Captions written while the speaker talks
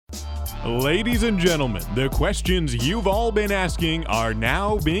Ladies and gentlemen, the questions you've all been asking are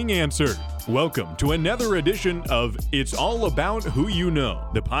now being answered. Welcome to another edition of It's All About Who You Know,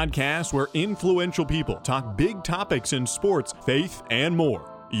 the podcast where influential people talk big topics in sports, faith, and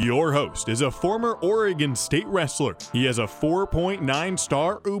more. Your host is a former Oregon State wrestler. He has a 4.9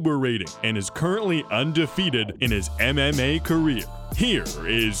 star Uber rating and is currently undefeated in his MMA career. Here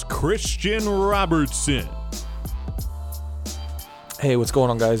is Christian Robertson. Hey, what's going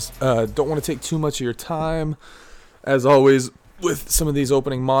on, guys? Don't want to take too much of your time, as always, with some of these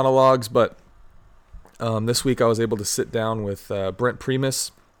opening monologues, but this week I was able to sit down with Brent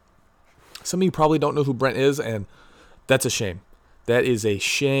Primus. Some of you probably don't know who Brent is, and that's a shame. That is a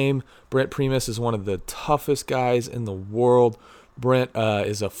shame. Brent Primus is one of the toughest guys in the world. Brent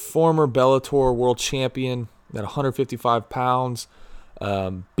is a former Bellator world champion at 155 pounds,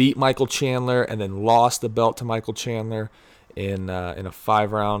 beat Michael Chandler, and then lost the belt to Michael Chandler in a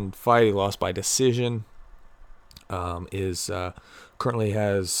 5-round fight. He lost by decision. Currently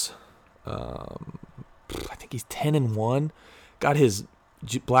has I think he's 10-1. Got his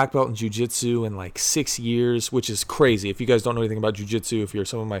black belt in jiu-jitsu in like 6 years, which is crazy. If you guys don't know anything about jiu-jitsu, if you're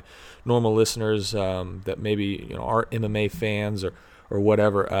some of my normal listeners that maybe aren't MMA fans or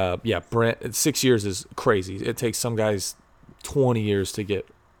whatever, Brent, 6 years is crazy. It takes some guys 20 years to get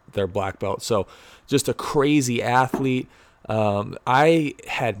their black belt. So just a crazy athlete. I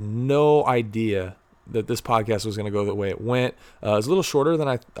had no idea that this podcast was going to go the way it went. It was a little shorter than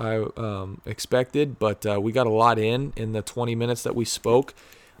I expected, but we got a lot in the 20 minutes that we spoke.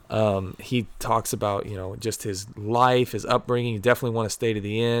 He talks about, just his life, his upbringing. You definitely want to stay to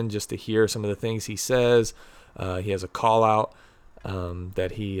the end just to hear some of the things he says. He has a call out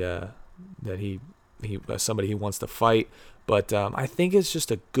that he somebody he wants to fight. But I think it's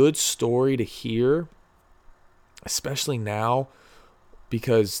just a good story to hear, especially now,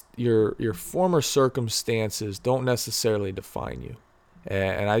 because your former circumstances don't necessarily define you.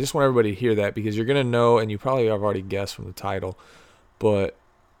 And I just want everybody to hear that, because you're going to know, and you probably have already guessed from the title, but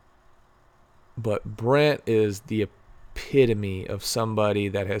Brent is the epitome of somebody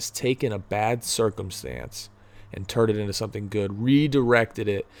that has taken a bad circumstance and turned it into something good, redirected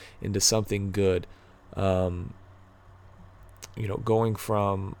it into something good. Going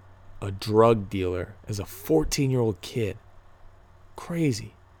from a drug dealer as a 14-year-old kid,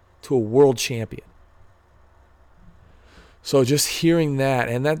 crazy, to a world champion. So just hearing that,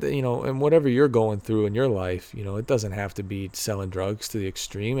 and whatever you're going through in your life, it doesn't have to be selling drugs to the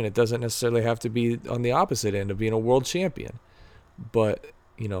extreme, and it doesn't necessarily have to be on the opposite end of being a world champion. But,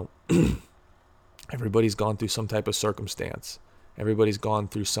 everybody's gone through some type of circumstance. Everybody's gone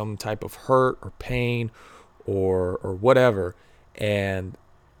through some type of hurt or pain or whatever. And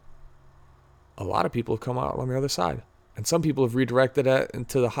a lot of people have come out on the other side. And some people have redirected that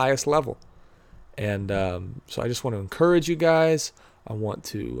into the highest level. And so I just want to encourage you guys. I want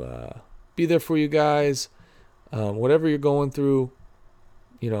to be there for you guys. Whatever you're going through,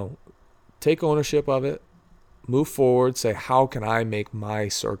 take ownership of it. Move forward. Say, how can I make my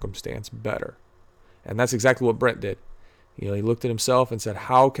circumstance better? And that's exactly what Brent did. He looked at himself and said,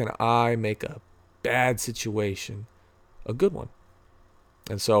 how can I make a bad situation a good one?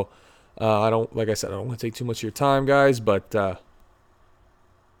 And so I don't want to take too much of your time, guys, but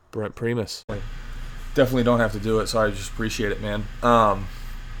Brent Primus. Definitely don't have to do it, so I just appreciate it, man. But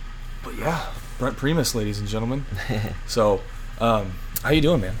yeah, Brent Primus, ladies and gentlemen. So, how you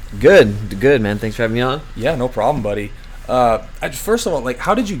doing, man? Good, man. Thanks for having me on. Yeah, no problem, buddy. First of all,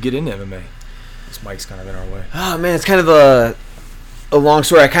 how did you get into MMA? This mic's kind of in our way. Oh, man, it's kind of a long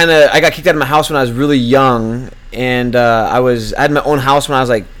story. I got kicked out of my house when I was really young, and I had my own house when I was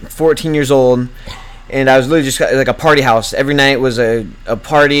like 14 years old, and I was literally just like a party house. Every night was a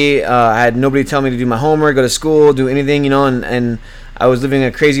party. I had nobody tell me to do my homework, go to school, do anything, and I was living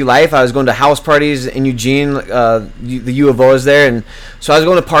a crazy life. I was going to house parties in Eugene. The U of O is there, and so I was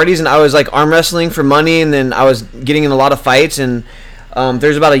going to parties, and I was like arm wrestling for money, and then I was getting in a lot of fights, and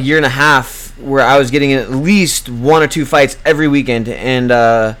there's about a year and a half where I was getting in at least 1 or 2 fights every weekend, and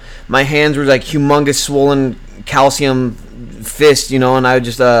my hands were like humongous swollen calcium fists, and I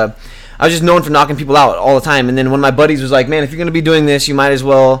was just known for knocking people out all the time. And then one of my buddies was like, man, if you're going to be doing this, you might as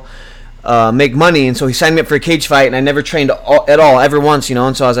well make money. And so he signed me up for a cage fight, and I never trained at all, ever once,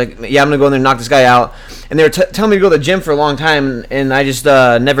 and so I was like, yeah, I'm going to go in there and knock this guy out. And they were telling me to go to the gym for a long time, and I just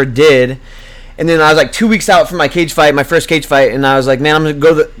never did. And then I was like 2 weeks out from my first cage fight, and I was like, man, I'm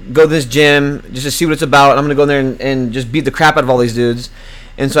going to go to this gym just to see what it's about. I'm going to go in there and just beat the crap out of all these dudes.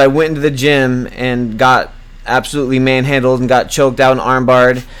 And so I went into the gym and got absolutely manhandled and got choked out and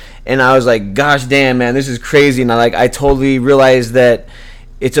armbarred. And I was like, gosh damn, man, this is crazy. And I totally realized that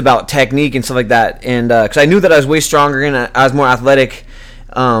it's about technique and stuff like that. And because I knew that I was way stronger and I was more athletic,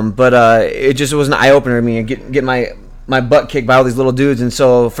 but it just was an eye opener to me and get my butt kicked by all these little dudes. And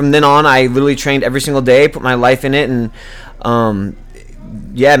so from then on, I literally trained every single day, put my life in it, and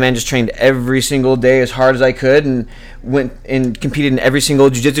yeah, man, just trained every single day as hard as I could, and went and competed in every single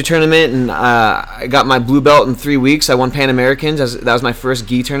jiu-jitsu tournament. And I got my blue belt in 3 weeks. I won Pan Americans. That was my first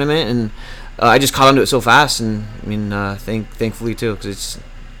gi tournament, and I just caught onto it so fast. And I mean, thankfully too, because it's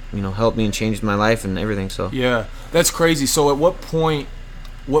helped me and changed my life and everything. So yeah, that's crazy. So at what point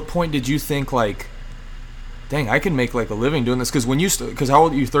did you think like, dang, I can make like a living doing this? Because how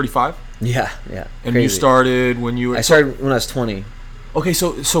old are you? 35? Yeah. And crazy. you started when you were... I started when I was 20. Okay,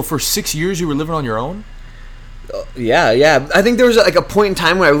 so for 6 years you were living on your own? Yeah. I think there was like a point in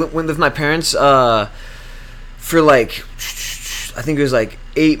time where I went with my parents for like, I think it was like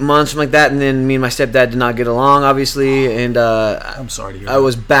 8 months, something like that, and then me and my stepdad did not get along, obviously, and I'm sorry to hear that. I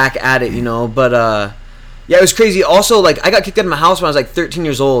was back at it, but yeah, it was crazy. Also, like, I got kicked out of my house when I was like 13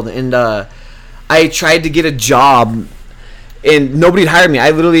 years old, and I tried to get a job, and nobody had hired me.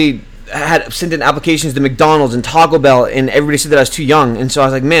 I literally had sent in applications to McDonald's and Taco Bell, and everybody said that I was too young. And so I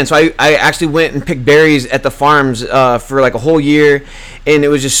was like, man. So I actually went and picked berries at the farms for like a whole year, and it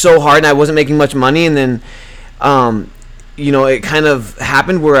was just so hard, and I wasn't making much money. And then, it kind of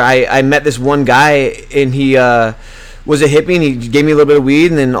happened where I met this one guy, and he was a hippie, and he gave me a little bit of weed,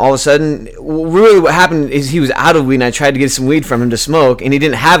 and then all of a sudden, really what happened is he was out of weed, and I tried to get some weed from him to smoke, and he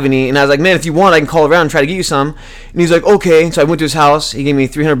didn't have any, and I was like, man, if you want, I can call around and try to get you some. And he's like, okay. So I went to his house. He gave me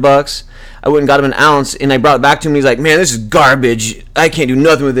 $300. I went and got him an ounce, and I brought it back to him. He's like, man, this is garbage. I can't do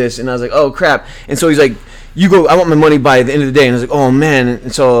nothing with this. And I was like, oh, crap. And so he's like, you go, I want my money by the end of the day. And I was like, oh, man.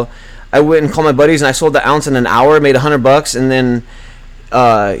 And so I went and called my buddies, and I sold the ounce in an hour, made $100, and then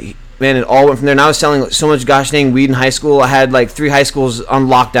man, it all went from there. And I was selling so much gosh dang weed in high school. I had like 3 high schools on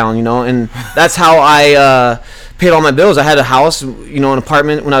lockdown, and that's how I paid all my bills. I had a house, an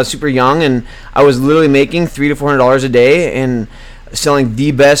apartment when I was super young, and I was literally making $300 to $400 a day and selling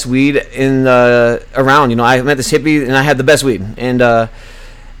the best weed in around. I met this hippie, and I had the best weed, and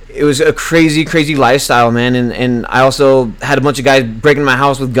it was a crazy, crazy lifestyle, man. And I also had a bunch of guys breaking my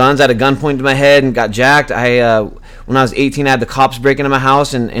house with guns. I had a gun pointed to my head and got jacked. When I was 18, I had the cops break into my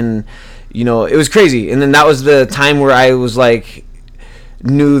house, and it was crazy. And then that was the time where I was like,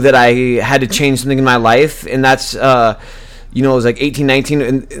 knew that I had to change something in my life, and that's it was like 18, 19,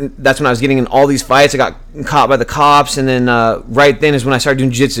 and that's when I was getting in all these fights. I got caught by the cops, and then right then is when I started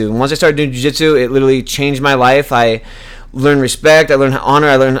doing jiu-jitsu. And once I started doing jiu-jitsu, it literally changed my life. I learned respect. I learned honor.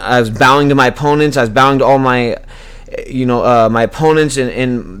 I was bowing to my opponents. I was bowing to all my my opponents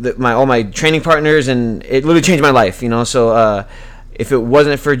and all my training partners, and it literally changed my life. So if it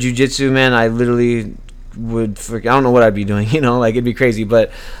wasn't for jiu-jitsu, man, I literally would I don't know what I'd be doing. Like, it'd be crazy.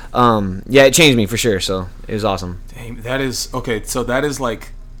 But yeah, it changed me for sure. So it was awesome. Dang, that is okay. So that is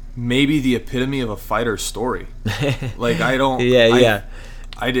like maybe the epitome of a fighter's story. Like, I don't. Yeah.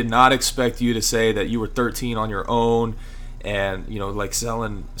 I did not expect you to say that you were 13 on your own, and like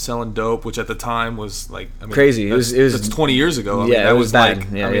selling dope, which at the time was like, I mean, crazy. That's 20 years ago. That was bad.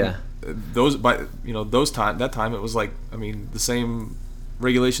 Like, yeah. That time it was like, I mean, the same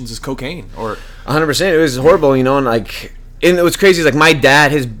regulations as cocaine, or 100%. It was horrible, and like, and it was crazy. Like, my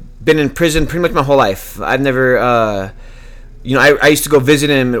dad has been in prison pretty much my whole life. I've never, I used to go visit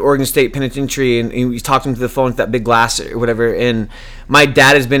him at Oregon State Penitentiary, and we talked to him through the phone with that big glass or whatever. And my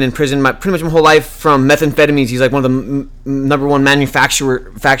dad has been in prison pretty much my whole life from methamphetamines. He's like one of the number one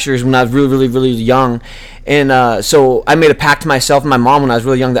manufacturers when I was really, really, really young. And so I made a pact to myself and my mom when I was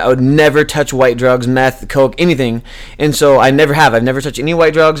really young that I would never touch white drugs, meth, coke, anything. And so I never have. I've never touched any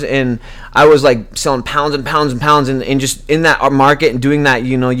white drugs. And I was like selling pounds and pounds and pounds, and just in that market and doing that,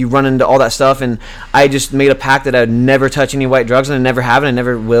 you run into all that stuff. And I just made a pact that I would never touch any white drugs, and I never have, and I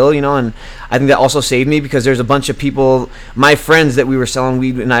never will. And I think that also saved me, because there's a bunch of people, my friends, that we were selling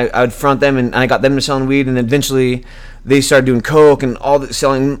weed, and I would front them, and I got them to selling weed, and then eventually they started doing coke and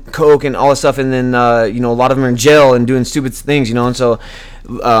selling coke and all this stuff, and then a lot of them are in jail and doing stupid things, and so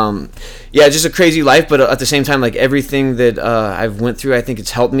yeah, just a crazy life. But at the same time, like, everything that I've went through, I think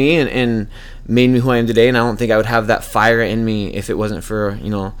it's helped me and made me who I am today. And I don't think I would have that fire in me if it wasn't for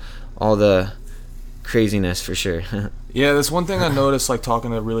all the craziness, for sure. Yeah, that's one thing I noticed, like,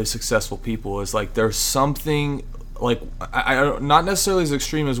 talking to really successful people, is like there's something, like, I not necessarily as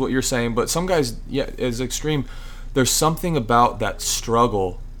extreme as what you're saying, but some guys, yeah, as extreme. There's something about that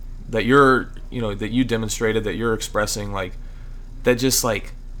struggle that that you demonstrated, that you're expressing, like, that just,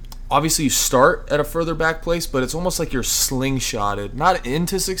 like, obviously you start at a further back place, but it's almost like you're slingshotted, not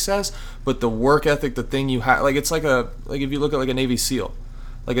into success, but the work ethic, the thing you have, like, it's like if you look at like a Navy SEAL,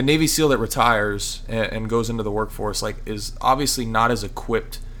 like a Navy SEAL that retires and goes into the workforce, like is obviously not as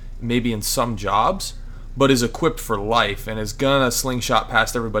equipped, maybe in some jobs, but is equipped for life and is gonna slingshot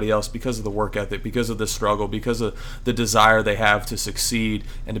past everybody else because of the work ethic, because of the struggle, because of the desire they have to succeed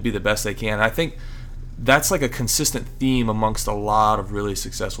and to be the best they can. And I think that's like a consistent theme amongst a lot of really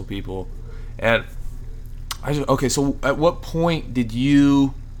successful people. And okay, so at what point did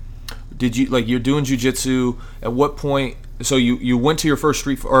you like, you're doing jiu-jitsu, at what point, so you went to your first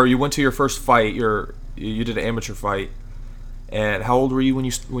you went to your first fight, you did an amateur fight, and how old were you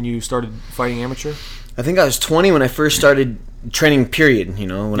when you started fighting amateur? I think I was 20 when I first started training, period.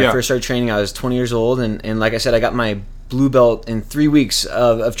 When I first started training, I was 20 years old, and like I said, I got my blue belt in 3 weeks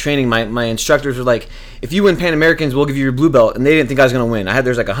of training. My instructors were like, if you win Pan Americans, we'll give you your blue belt, and they didn't think I was going to win.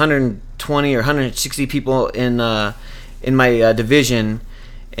 There's like 120 or 160 people in my division,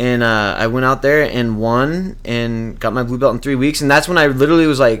 and I went out there and won and got my blue belt in 3 weeks, and that's when I literally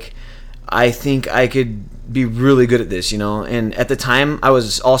was like, I think I could be really good at this, And at the time, I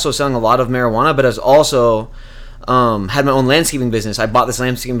was also selling a lot of marijuana, but I was also had my own landscaping business. I bought this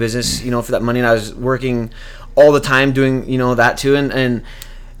landscaping business, for that money, and I was working all the time doing, that too. And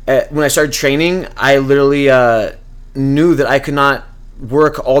when I started training, I literally knew that I could not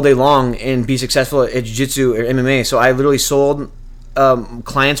work all day long and be successful at jiu-jitsu or MMA. So I literally sold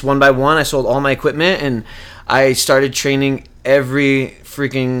clients one by one. I sold all my equipment, and I started training every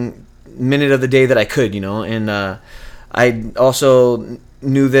freaking minute of the day that I could, and I also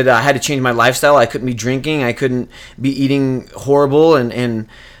knew that I had to change my lifestyle. I couldn't be drinking, I couldn't be eating horrible, and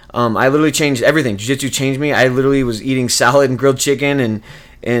I literally changed everything. Jiu-jitsu changed me. I literally was eating salad and grilled chicken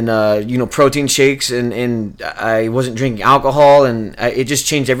and protein shakes, and I wasn't drinking alcohol, and it just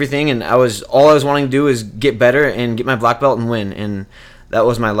changed everything. And all I was wanting to do is get better and get my black belt and win, and that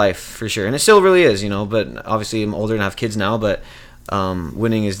was my life for sure. And it still really is, but obviously I'm older and I have kids now, but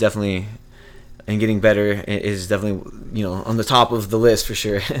winning is definitely, and getting better is definitely, on the top of the list for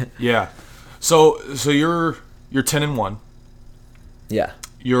sure. Yeah. So you're 10-1. Yeah.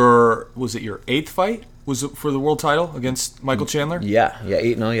 Was it your 8th fight? Was it for the world title against Michael Chandler? Yeah,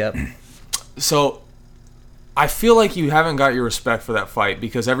 8-0, yep. So I feel like you haven't got your respect for that fight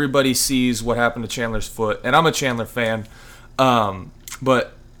because everybody sees what happened to Chandler's foot, and I'm a Chandler fan,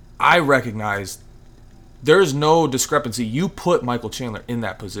 but I recognize there's no discrepancy. You put Michael Chandler in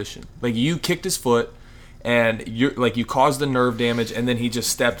that position. Like, you kicked his foot, and you caused the nerve damage, and then he just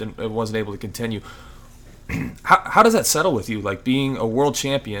stepped and wasn't able to continue. How does that settle with you? Like, being a world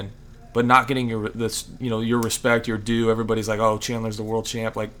champion, but not getting your respect, your due. Everybody's like, oh, Chandler's the world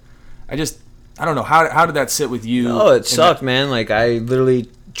champ. Like, I don't know. How did that sit with you? Oh, it sucked, man. Like, I literally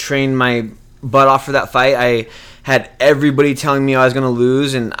trained my butt off for that fight. I had everybody telling me I was going to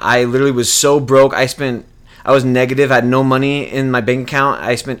lose, and I literally was so broke. I was negative. I had no money in my bank account.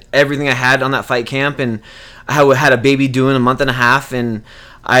 I spent everything I had on that fight camp, and I had a baby due in a month and a half, and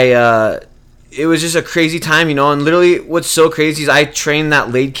it was just a crazy time, and literally what's so crazy is I trained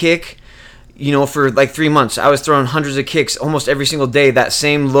that leg kick, for like 3 months. I was throwing hundreds of kicks almost every single day, that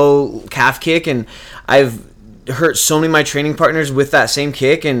same low calf kick, and I've hurt so many of my training partners with that same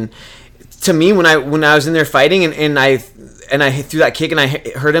kick. And to me, when I was in there fighting and I threw that kick and I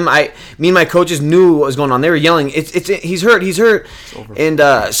hurt him, me and my coaches knew what was going on. They were yelling, he's hurt. And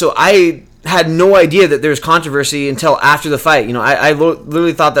so I had no idea that there was controversy until after the fight. I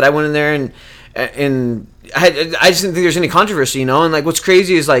literally thought that I went in there and I just didn't think there's any controversy, and like what's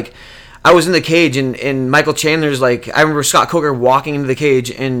crazy is like I was in the cage and Michael Chandler's like, I remember Scott Coker walking into the cage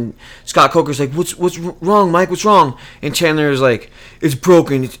and Scott Coker's like, what's wrong, Mike? What's wrong? And Chandler is like, it's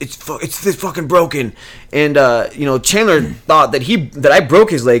broken. It's fucking broken. And Chandler thought that I broke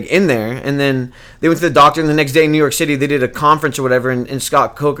his leg in there. And then they went to the doctor, and the next day in New York City they did a conference or whatever, and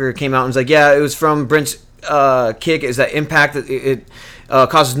Scott Coker came out and was like, yeah, it was from Brent's kick. Is that impact that it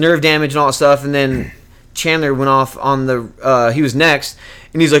causes nerve damage and all that stuff. And then Chandler went off on he was next,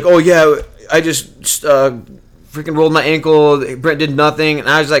 and he's like, oh yeah, I just freaking rolled my ankle, Brent did nothing. And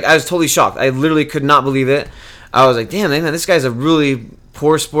I was totally shocked. I literally could not believe it. I was like, damn, man, this guy's a really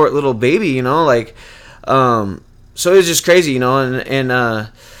poor sport little baby, so it was just crazy, and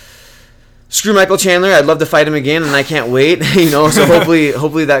screw Michael Chandler. I'd love to fight him again, and I can't wait, so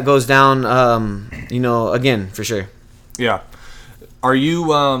hopefully that goes down, again, for sure. Yeah. Are you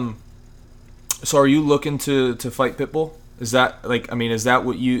looking to fight Pitbull? Is that is that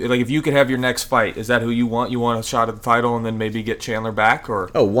what you like? If you could have your next fight, is that who you want? You want a shot at the title and then maybe get Chandler back,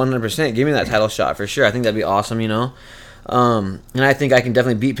 or? Oh, 100%. Give me that title shot for sure. I think that'd be awesome, And I think I can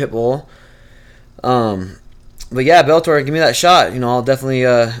definitely beat Pitbull. But yeah, Bellator, give me that shot. I'll definitely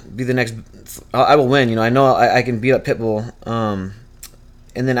be the next. I will win. I know I can beat up Pitbull.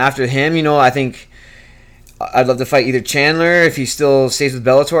 And then after him, I think I'd love to fight either Chandler if he still stays with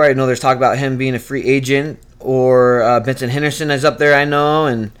Bellator. I know there's talk about him being a free agent, or Benson Henderson is up there, I know,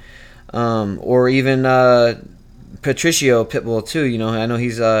 and or even Patricio Pitbull too. I know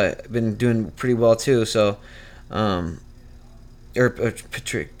he's been doing pretty well too. So,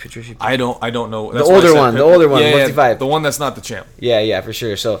 Patricio. I don't know. The older one, 155. The one that's not the champ. Yeah, for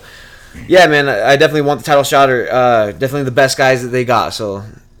sure. So, yeah, man, I definitely want the title shot, or definitely the best guys that they got. So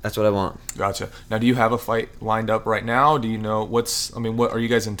that's what I want. Gotcha. Now, do you have a fight lined up right now? Do you know what are you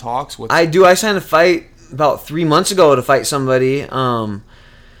guys in talks? I do. I signed a fight about 3 months ago to fight somebody.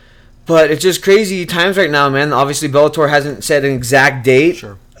 But it's just crazy times right now, man. Obviously, Bellator hasn't set an exact date.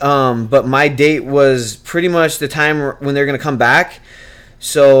 Sure. But my date was pretty much the time when they're going to come back.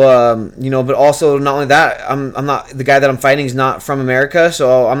 So, but also not only that, I'm not, the guy that I'm fighting is not from America.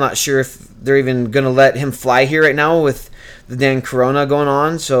 So I'm not sure if they're even going to let him fly here right now with the damn corona going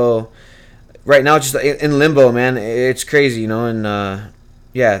on. So right now, just in limbo, man. It's crazy, and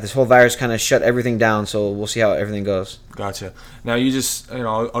this whole virus kind of shut everything down. So we'll see how everything goes. Gotcha. Now you just,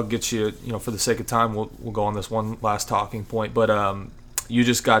 I'll get you, for the sake of time, we'll go on this one last talking point. But you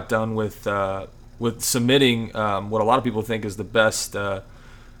just got done with submitting what a lot of people think is the best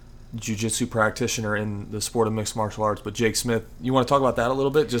jiu-jitsu practitioner in the sport of mixed martial arts. But Jake Smith, you want to talk about that a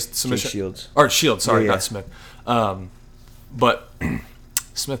little bit? Just submission. Jake Shields. Or Shields, sorry, Yeah. not Smith. But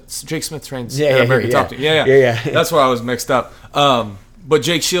Jake Smith trains Yeah, at American Top Team. Yeah. Yeah. That's where I was mixed up. But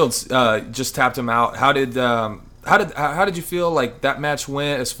Jake Shields just tapped him out. How did you feel like that match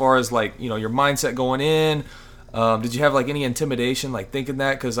went, as far as like your mindset going in? Did you have like any intimidation, like thinking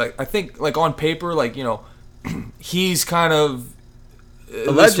that? Because I think like on paper, like he's kind of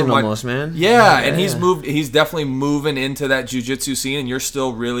A legend almost, man. Yeah, and he's definitely moving into that jiu-jitsu scene, and you're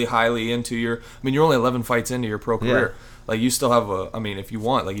still really highly into you're only 11 fights into your pro career. Yeah. Like you still have if you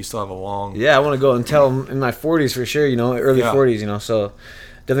want, like you still have a long. Yeah, I want to go until in my 40s for sure, early Yeah. 40s, so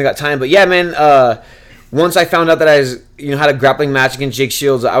definitely got time. But yeah, man, once I found out that I was, had a grappling match against Jake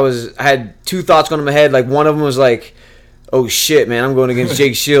Shields, I had two thoughts going in my head. Like one of them was like, oh shit, man, I'm going against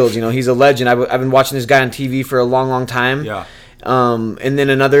Jake Shields. He's a legend. I've been watching this guy on TV for a long, long time. Yeah. And then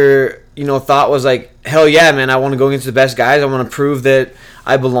another, thought was like, hell yeah, man, I want to go against the best guys. I want to prove that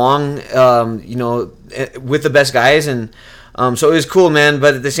I belong, with the best guys. And so it was cool, man.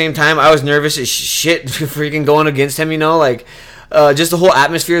 But at the same time, I was nervous as shit freaking going against him, just the whole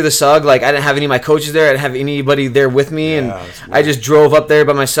atmosphere of the SUG. Like, I didn't have any of my coaches there. I didn't have anybody there with me. And I just drove up there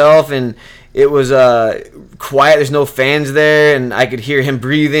by myself, and it was quiet. There's no fans there, and I could hear him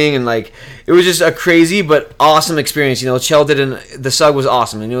breathing, and like it was just a crazy but awesome experience. Chell did, and the SUG was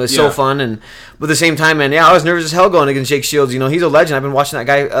awesome, and it was so fun. And but at the same time, man, I was nervous as hell going against Jake Shields. He's a legend. I've been watching that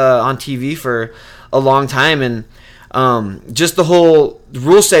guy on TV for a long time, and just the whole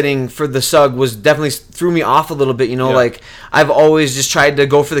rule setting for the SUG was definitely threw me off a little bit. Like I've always just tried to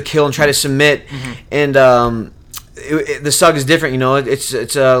go for the kill and try to submit, and the SUG is different.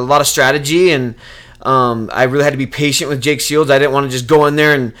 It's a lot of strategy, and I really had to be patient with Jake Shields. I didn't want to just go in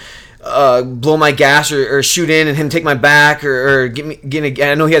there and blow my gas or shoot in and him take my back or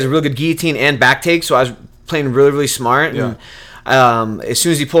I know he has a really good guillotine and back take, so I was playing really, really smart. Yeah. And as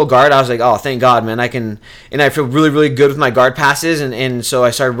soon as he pulled guard, I was like, oh, thank God, man. I feel really, really good with my guard passes, and so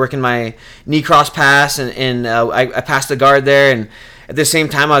I started working my knee cross pass, and I passed the guard there, and at the same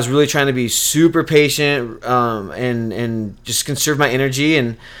time, I was really trying to be super patient and just conserve my energy.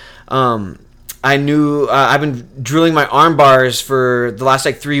 And I knew I've been drilling my arm bars for the last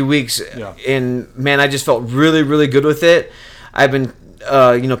 3 weeks, and man, I just felt really, really good with it. I've been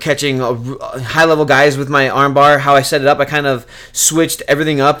catching high level guys with my arm bar. How I set it up, I kind of switched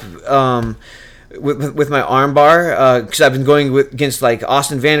everything up with my arm bar, because I've been going against like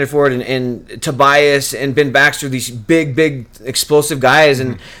Austin Vanderford and Tobias and Ben Baxter, these big explosive guys,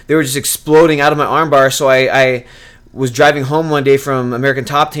 and they were just exploding out of my arm bar. So I was driving home one day from American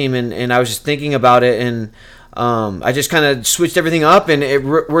Top Team, and I was just thinking about it, and I just kind of switched everything up, and it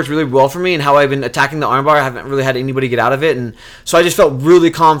worked really well for me. And how I've been attacking the armbar, I haven't really had anybody get out of it, and so I just felt really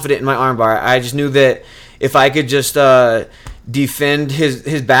confident in my armbar. I just knew that if I could just defend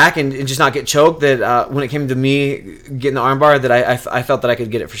his back and just not get choked, that when it came to me getting the armbar, that I felt that I could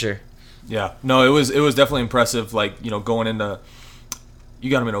get it for sure. Yeah, no, it was definitely impressive. Like going into,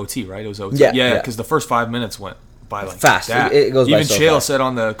 you got him in OT, right? It was OT. Yeah. Because the first 5 minutes went by like fast. That. It goes by Even so Chael fast. said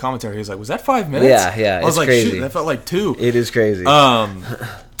on the commentary, he was like, "Was that 5 minutes?" Yeah. I was like, crazy. "Shoot, that felt like 2." It is crazy. I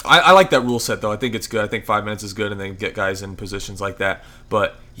I like that rule set though. I think it's good. I think 5 minutes is good, and then get guys in positions like that.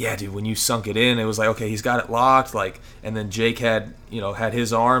 But yeah, dude, when you sunk it in, it was like, okay, he's got it locked, like, and then Jake had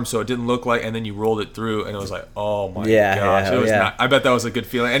his arm, so it didn't look like, and then you rolled it through, and it was like, oh my gosh, it was not. I bet that was a good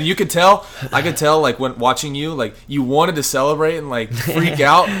feeling, and you could tell, I could tell, like when watching you, like you wanted to celebrate and like freak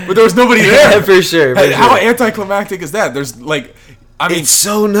out, but there was nobody there. Yeah, for sure. How anticlimactic is that? There's like, I mean, it's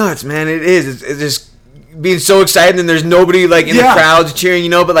so nuts, man. It is. It's just being so excited, and there's nobody like in the crowds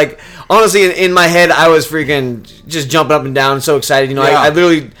cheering, but like honestly, in my head, I was freaking just jumping up and down, so excited. I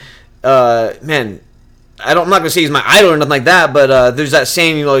literally, man, I'm not gonna say he's my idol or nothing like that, but there's that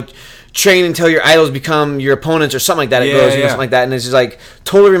saying, train until your idols become your opponents or something like that. It goes, something like that, and it's just like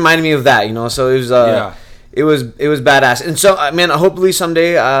totally reminded me of that, So it was, it was badass. And so, man, hopefully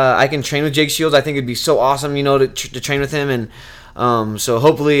someday I can train with Jake Shields. I think it'd be so awesome, to train with him. And so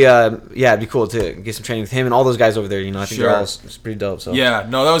hopefully, it'd be cool to get some training with him and all those guys over there. I think they're all it's pretty dope. So yeah,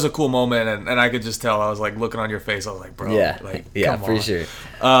 no, that was a cool moment, and I could just tell. I was like looking on your face. I was like, bro, come for on. Sure.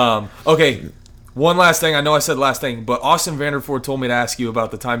 Okay, one last thing. I know I said last thing, but Austin Vanderford told me to ask you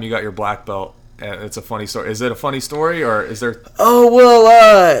about the time you got your black belt. And it's a funny story. Is it a funny story, or is there? Oh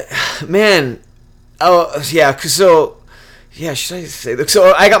well, man. Oh yeah. So yeah, should I say that?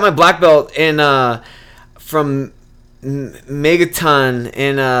 So I got my black belt from Megaton,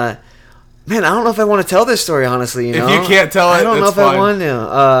 and man, I don't know if I want to tell this story, honestly. If you can't tell it, I don't know if fine. I want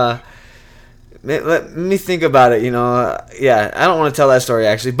to. Let me think about it. Yeah, I don't want to tell that story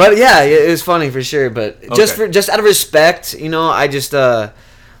actually, but yeah, it was funny for sure. But just out of respect, I just don't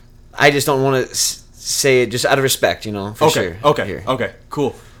want to say it just out of respect, for sure. Okay,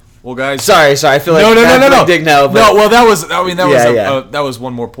 cool. Well, guys, sorry. I feel like no. Dig now. But no, well, that was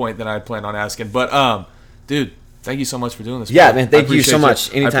one more point that I had planned on asking. But dude, thank you so much for doing this. Yeah, man. Thank you so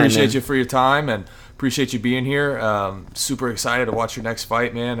much. Anytime, I appreciate man. you for your time and appreciate you being here. Super excited to watch your next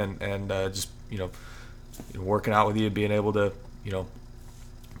fight, man, and just working out with you, being able to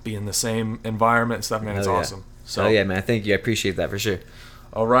be in the same environment and stuff, man. It's awesome. So yeah, man. Thank you. I appreciate that for sure.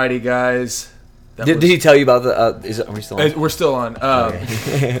 Alrighty, guys. Did he tell you about the? Are we still on? We're still on. I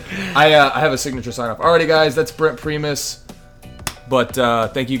have a signature sign off. Alrighty, guys. That's Brent Primus. But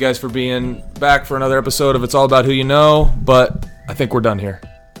thank you guys for being back for another episode of It's All About Who You Know. But I think we're done here.